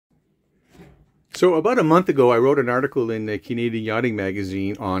So about a month ago, I wrote an article in the Canadian Yachting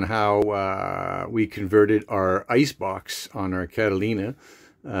magazine on how we converted our icebox on our Catalina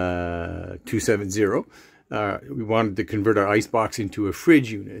 270. We wanted to convert our icebox into a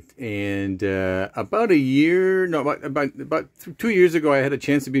fridge unit. And about 2 years ago, I had a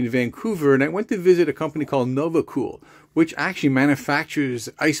chance to be in Vancouver, and I went to visit a company called Nova Kool, which actually manufactures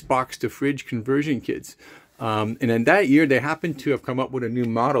icebox to fridge conversion kits. And in that year, they happened to have come up with a new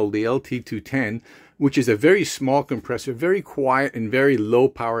model, the LT210, which is a very small compressor, very quiet and very low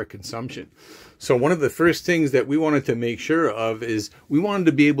power consumption. So one of the first things that we wanted to make sure of is we wanted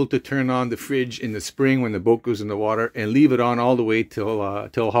to be able to turn on the fridge in the spring when the boat goes in the water and leave it on all the way till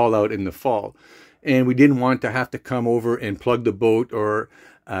haul out in the fall. And we didn't want to have to come over and plug the boat or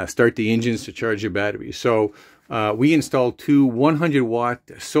start the engines to charge your batteries. So we installed two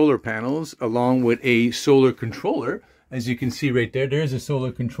 100-watt solar panels along with a solar controller. As you can see right there, there's a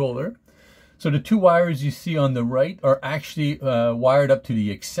solar controller. So the two wires you see on the right are actually wired up to the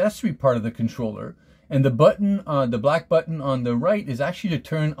accessory part of the controller. And the button, the black button on the right is actually to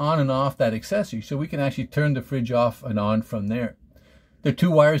turn on and off that accessory. So we can actually turn the fridge off and on from there. The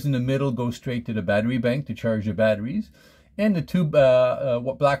two wires in the middle go straight to the battery bank to charge your batteries. And the two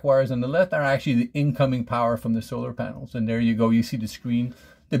black wires on the left are actually the incoming power from the solar panels. And there you go, you see the screen.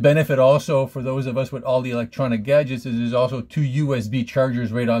 The benefit also for those of us with all the electronic gadgets is there's also two USB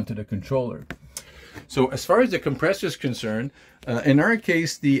chargers right onto the controller. So as far as the compressor is concerned, in our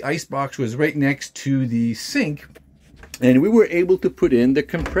case, the icebox was right next to the sink. And we were able to put in the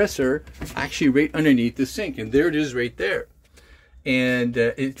compressor actually right underneath the sink. And there it is right there. And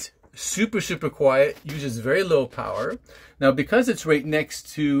it's super quiet, uses very low power. Now, because it's right next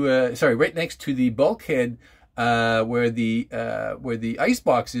to the bulkhead where the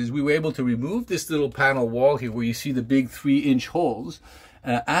icebox is, we were able to remove this little panel wall here where you see the big 3-inch holes,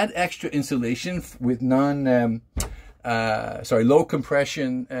 add extra insulation with low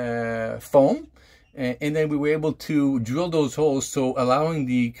compression foam. And then we were able to drill those holes, so allowing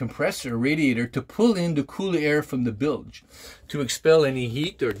the compressor radiator to pull in the cool air from the bilge to expel any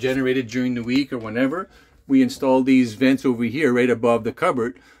heat or generated during the week or whenever. We installed these vents over here right above the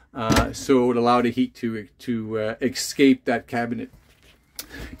cupboard, so it would allow the heat to escape that cabinet.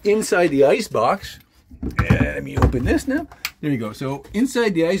 Inside the icebox, let me open this now. There you go. So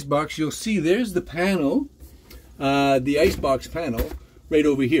inside the icebox, you'll see there's the panel, the icebox panel. Right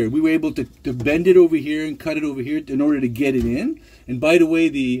over here. We were able to bend it over here and cut it over here in order to get it in. And by the way,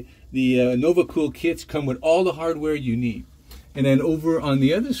 the Nova Kool kits come with all the hardware you need. And then over on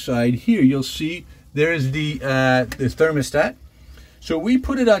the other side here, you'll see there's the thermostat. So we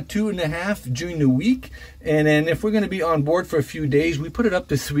put it at 2.5 during the week. And then if we're going to be on board for a few days, we put it up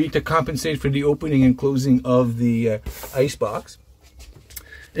to 3 to compensate for the opening and closing of the icebox.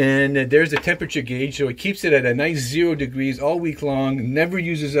 And there's the temperature gauge, so it keeps it at a nice 0 degrees all week long. Never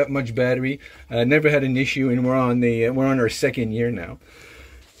uses up much battery. Never had an issue, and we're on our 2nd year now.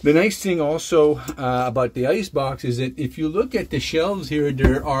 The nice thing also about the icebox is that if you look at the shelves here,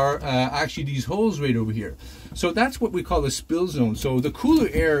 there are actually these holes right over here. So that's what we call a spill zone. So the cooler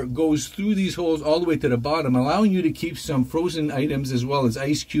air goes through these holes all the way to the bottom, allowing you to keep some frozen items as well as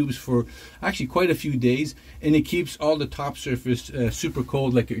ice cubes for actually quite a few days. And it keeps all the top surface super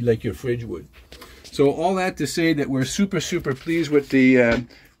cold like your fridge would. So all that to say that we're super pleased with the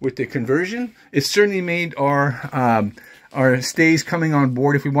conversion. It certainly made our stays coming on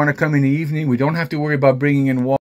board. If we want to come in the evening, we don't have to worry about bringing in water.